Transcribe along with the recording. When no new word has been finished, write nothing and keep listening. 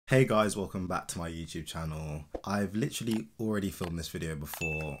Hey guys, welcome back to my YouTube channel. I've literally already filmed this video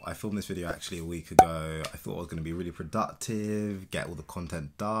before. I filmed this video actually a week ago. I thought I was going to be really productive, get all the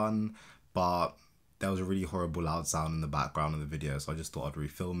content done, but there was a really horrible loud sound in the background of the video, so I just thought I'd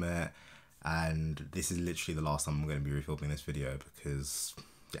refilm it. And this is literally the last time I'm going to be refilming this video because,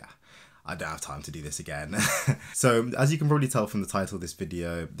 yeah, I don't have time to do this again. So as you can probably tell from the title of this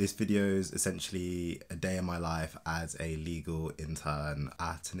video is essentially a day in my life as a legal intern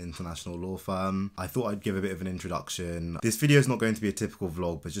at an international law firm. I thought I'd give a bit of an introduction. This video is not going to be a typical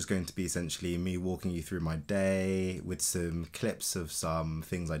vlog, but just going to be essentially me walking you through my day with some clips of some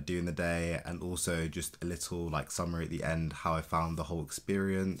things I do in the day, and also just a little like summary at the end, how I found the whole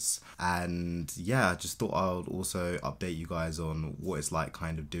experience. And yeah, I just thought I would also update you guys on what it's like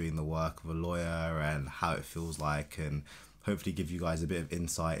kind of doing the work of a lawyer and how it feels like, and hopefully give you guys a bit of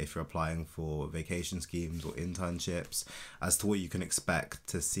insight if you're applying for vacation schemes or internships as to what you can expect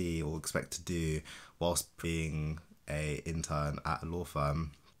to see or expect to do whilst being an intern at a law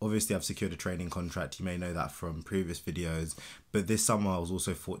firm. Obviously, I've secured a training contract. You may know that from previous videos, but this summer I was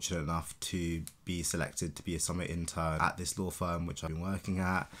also fortunate enough to be selected to be a summer intern at this law firm, which I've been working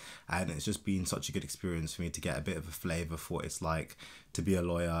at. And it's just been such a good experience for me to get a bit of a flavour for what it's like to be a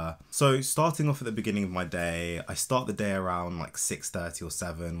lawyer. So starting off at the beginning of my day, I start the day around like 6:30 or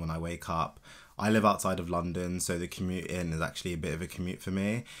 7 when I wake up. I live outside of London, so the commute in is actually a bit of a commute for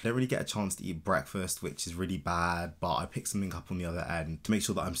me. I don't really get a chance to eat breakfast, which is really bad, but I pick something up on the other end to make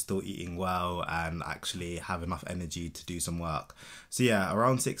sure that I'm still eating well and actually have enough energy to do some work. So yeah,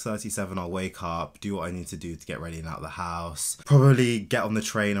 around 6:37 I'll wake up, do what I need to do to get ready and out of the house. Probably get on the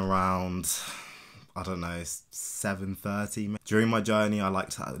train around, I don't know, 7:30. During my journey, I like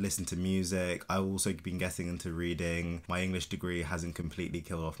to listen to music. I've also been getting into reading. My English degree hasn't completely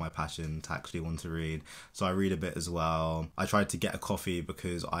killed off my passion to actually want to read, so I read a bit as well. I tried to get a coffee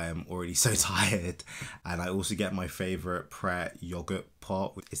because I am already so tired, and I also get my favourite Pret yogurt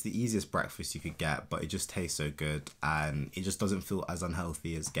pot. It's the easiest breakfast you could get, but it just tastes so good and it just doesn't feel as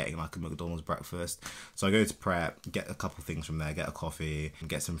unhealthy as getting like a McDonald's breakfast. So I go to Pret, get a couple things from there, get a coffee,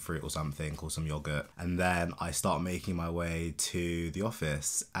 get some fruit or something or some yogurt, and then I start making my way to the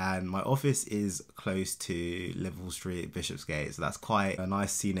office. And my office is close to Liverpool Street, Bishopsgate, so that's quite a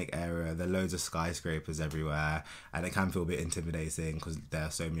nice scenic area. There are loads of skyscrapers everywhere, and it can feel a bit intimidating because there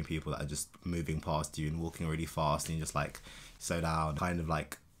are so many people that are just moving past you and walking really fast, and you're just like, slow down, kind of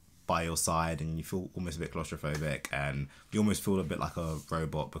like by your side, and you feel almost a bit claustrophobic and you almost feel a bit like a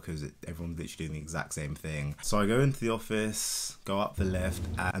robot because everyone's literally doing the exact same thing. So I go into the office, go up the lift,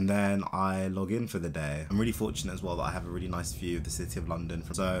 and then I log in for the day. I'm really fortunate as well that I have a really nice view of the city of London.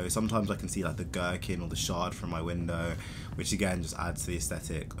 So sometimes I can see like the Gherkin or the Shard from my window, which again just adds to the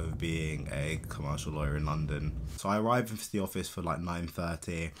aesthetic of being a commercial lawyer in London. So I arrive into the office for like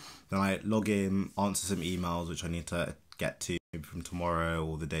 9:30, then I log in, answer some emails which I need to get to maybe from tomorrow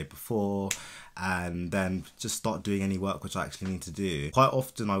or the day before, and then just start doing any work which I actually need to do. Quite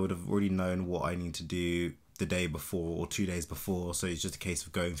often I would have already known what I need to do the day before or 2 days before, so it's just a case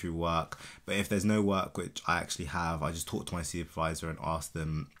of going through work. But if there's no work which I actually have, I just talk to my supervisor and ask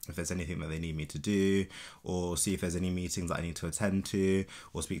them if there's anything that they need me to do, or see if there's any meetings that I need to attend to,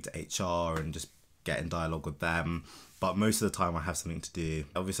 or speak to HR and just get in dialogue with them. But most of the time I have something to do.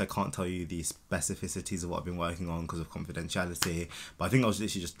 Obviously I can't tell you the specificities of what I've been working on because of confidentiality, but I think I was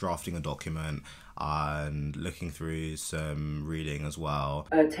literally just drafting a document and looking through some reading as well.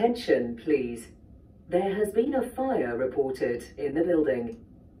 Attention please. There has been a fire reported in the building.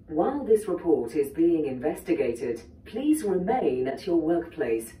 While this report is being investigated, please remain at your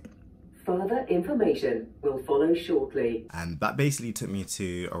workplace. Further information will follow shortly. And that basically took me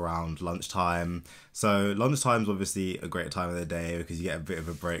to around lunchtime. So lunchtime is obviously a great time of the day because you get a bit of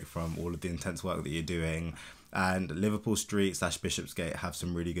a break from all of the intense work that you're doing. And Liverpool Street / Bishopsgate have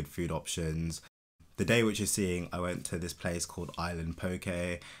some really good food options. The day which you're seeing, I went to this place called Island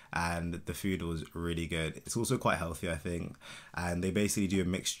Poke, and the food was really good. It's also quite healthy, I think. And they basically do a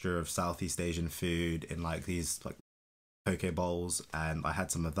mixture of Southeast Asian food in like these like poke bowls, and I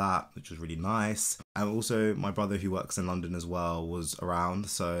had some of that, which was really nice. And also my brother, who works in London as well, was around,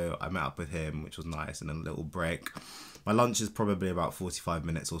 so I met up with him, which was nice, and then a little break. My lunch is probably about 45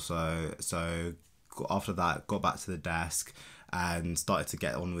 minutes or so, so after that got back to the desk and started to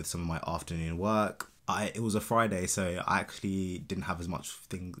get on with some of my afternoon work. It was a Friday, so I actually didn't have as much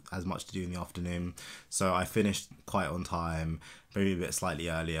to do in the afternoon, so I finished quite on time, maybe a bit slightly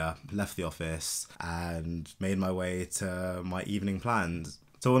earlier, left the office and made my way to my evening plans.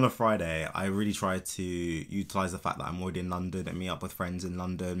 So on a Friday, I really try to utilise the fact that I'm already in London and meet up with friends in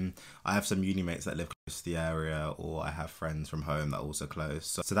London. I have some uni mates that live close to the area, or I have friends from home that are also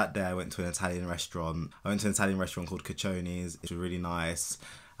close. So that day I went to an Italian restaurant. I went to an Italian restaurant called Caccioni's. It was really nice.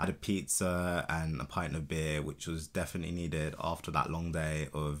 I had a pizza and a pint of beer, which was definitely needed after that long day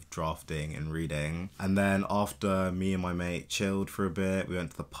of drafting and reading. And then after me and my mate chilled for a bit, we went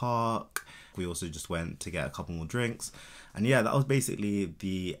to the park. We also just went to get a couple more drinks. And yeah, that was basically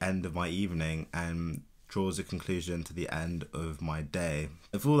the end of my evening and draws a conclusion to the end of my day.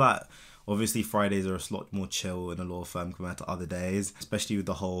 I feel that obviously Fridays are a lot more chill in a law firm compared to other days, especially with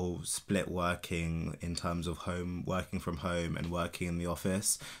the whole split working in terms of working from home and working in the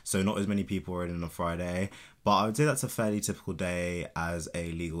office. So not as many people are in on a Friday, but I would say that's a fairly typical day as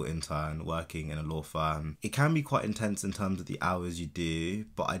a legal intern working in a law firm. It can be quite intense in terms of the hours you do,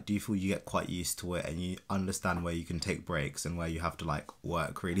 but I do feel you get quite used to it and you understand where you can take breaks and where you have to like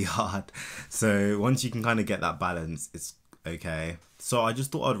work really hard. So once you can kind of get that balance, it's okay. So I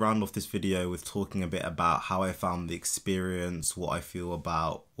just thought I'd round off this video with talking a bit about how I found the experience, what I feel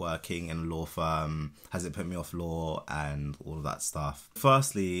about working in a law firm, has it put me off law, and all of that stuff.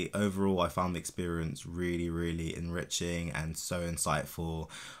 Firstly, overall I found the experience really, really enriching and so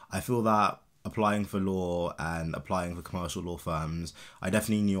insightful. I feel that applying for law and applying for commercial law firms, I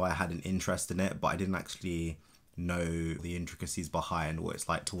definitely knew I had an interest in it, but I didn't actually know the intricacies behind what it's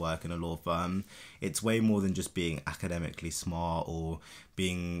like to work in a law firm. It's way more than just being academically smart or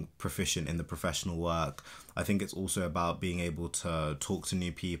being proficient in the professional work. I think it's also about being able to talk to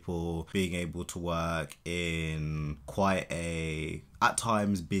new people, being able to work in quite a, at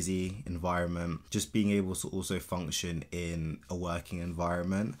times, busy environment, just being able to also function in a working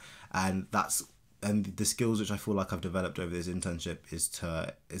environment. And the skills which I feel like I've developed over this internship is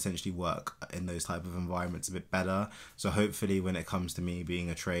to essentially work in those type of environments a bit better. So hopefully when it comes to me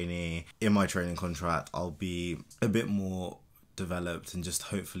being a trainee, in my training contract, I'll be a bit more developed and just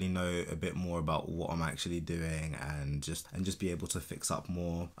hopefully know a bit more about what I'm actually doing and just be able to fix up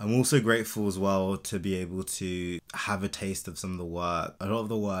more. I'm also grateful as well to be able to have a taste of some of the work. A lot of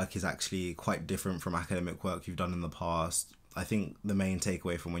the work is actually quite different from academic work you've done in the past. I think the main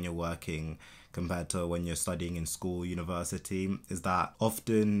takeaway from when you're working compared to when you're studying in school, university, is that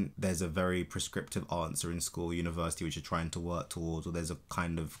often there's a very prescriptive answer in school, university, which you're trying to work towards, or there's a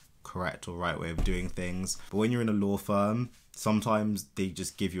kind of correct or right way of doing things. But when you're in a law firm, sometimes they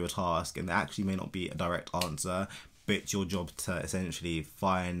just give you a task and there actually may not be a direct answer, but it's your job to essentially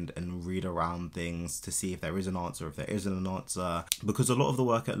find and read around things to see if there is an answer, if there isn't an answer. Because a lot of the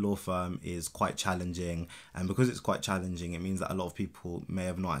work at law firm is quite challenging, and because it's quite challenging, it means that a lot of people may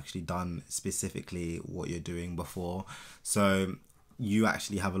have not actually done specifically what you're doing before. So you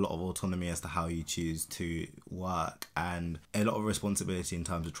actually have a lot of autonomy as to how you choose to work and a lot of responsibility in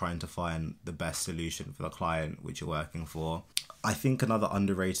terms of trying to find the best solution for the client which you're working for. I think another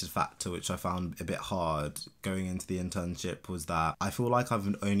underrated factor which I found a bit hard going into the internship was that I feel like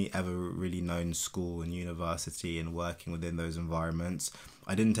I've only ever really known school and university and working within those environments.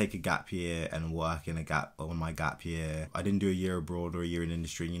 I didn't take a gap year and work on my gap year. I didn't do a year abroad or a year in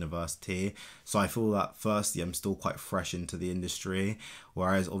industry and university. So I feel that firstly, I'm still quite fresh into the industry,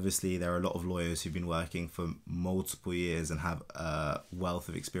 whereas obviously there are a lot of lawyers who've been working for multiple years and have a wealth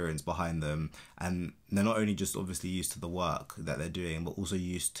of experience behind them. And they're not only just obviously used to the work that they're doing, but also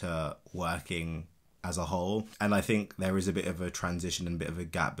used to working as a whole. And I think there is a bit of a transition and a bit of a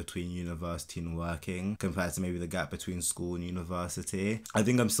gap between university and working compared to maybe the gap between school and university. I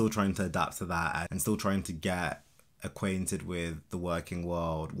think I'm still trying to adapt to that and still trying to get acquainted with the working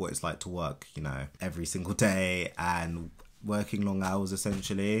world, what it's like to work, you know, every single day and working long hours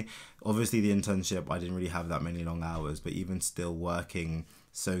essentially. Obviously the internship, I didn't really have that many long hours, but even still working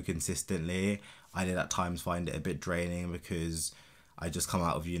so consistently, I did at times find it a bit draining because I just come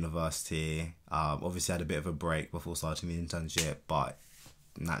out of university. Obviously I had a bit of a break before starting the internship, but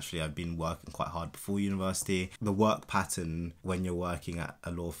naturally I've been working quite hard before university. The work pattern when you're working at a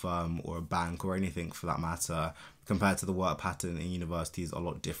law firm or a bank or anything for that matter, compared to the work pattern in university is a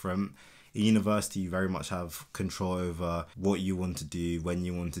lot different. In university, you very much have control over what you want to do, when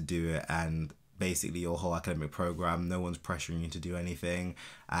you want to do it, and basically your whole academic program. No one's pressuring you to do anything,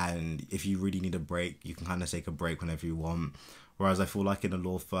 and if you really need a break, you can kind of take a break whenever you want. Whereas I feel like in a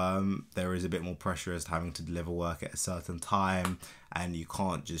law firm, there is a bit more pressure as to having to deliver work at a certain time, and you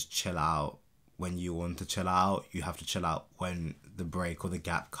can't just chill out when you want to chill out. You have to chill out when the break or the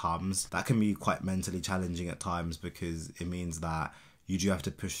gap comes. That can be quite mentally challenging at times because it means that you do have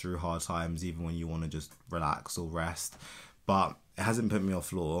to push through hard times even when you want to just relax or rest. but it hasn't put me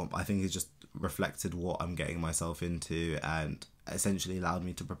off law. I think it's just reflected what I'm getting myself into and essentially allowed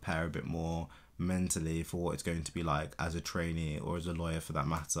me to prepare a bit more mentally for what it's going to be like as a trainee or as a lawyer for that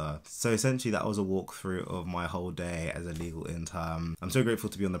matter. So essentially that was a walkthrough of my whole day as a legal intern. I'm so grateful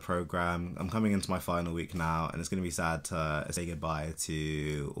to be on the program. I'm coming into my final week now and it's going to be sad to say goodbye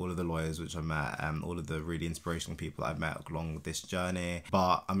to all of the lawyers which I met and all of the really inspirational people I've met along this journey,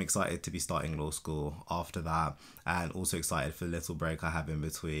 but I'm excited to be starting law school after that and also excited for the little break I have in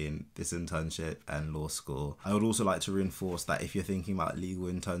between this internship and law school. I would also like to reinforce that if you're thinking about legal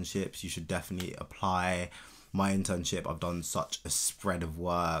internships, you should definitely apply. My internship, I've done such a spread of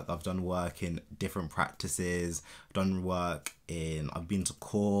work. I've done work in different practices, I've been to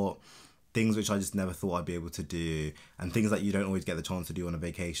court, things which I just never thought I'd be able to do, and things that you don't always get the chance to do on a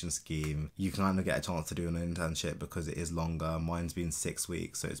vacation scheme. You kind of get a chance to do an internship because it is longer. Mine's been 6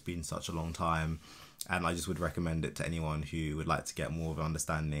 weeks, so it's been such a long time. And I just would recommend it to anyone who would like to get more of an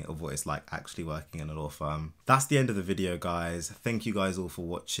understanding of what it's like actually working in a law firm. That's the end of the video, guys. Thank you guys all for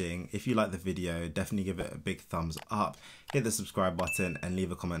watching. If you like the video, definitely give it a big thumbs up, hit the subscribe button and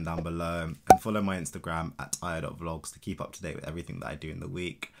leave a comment down below. And follow my Instagram at @io.vlogs to keep up to date with everything that I do in the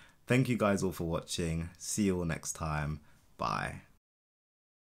week. Thank you guys all for watching. See you all next time. Bye.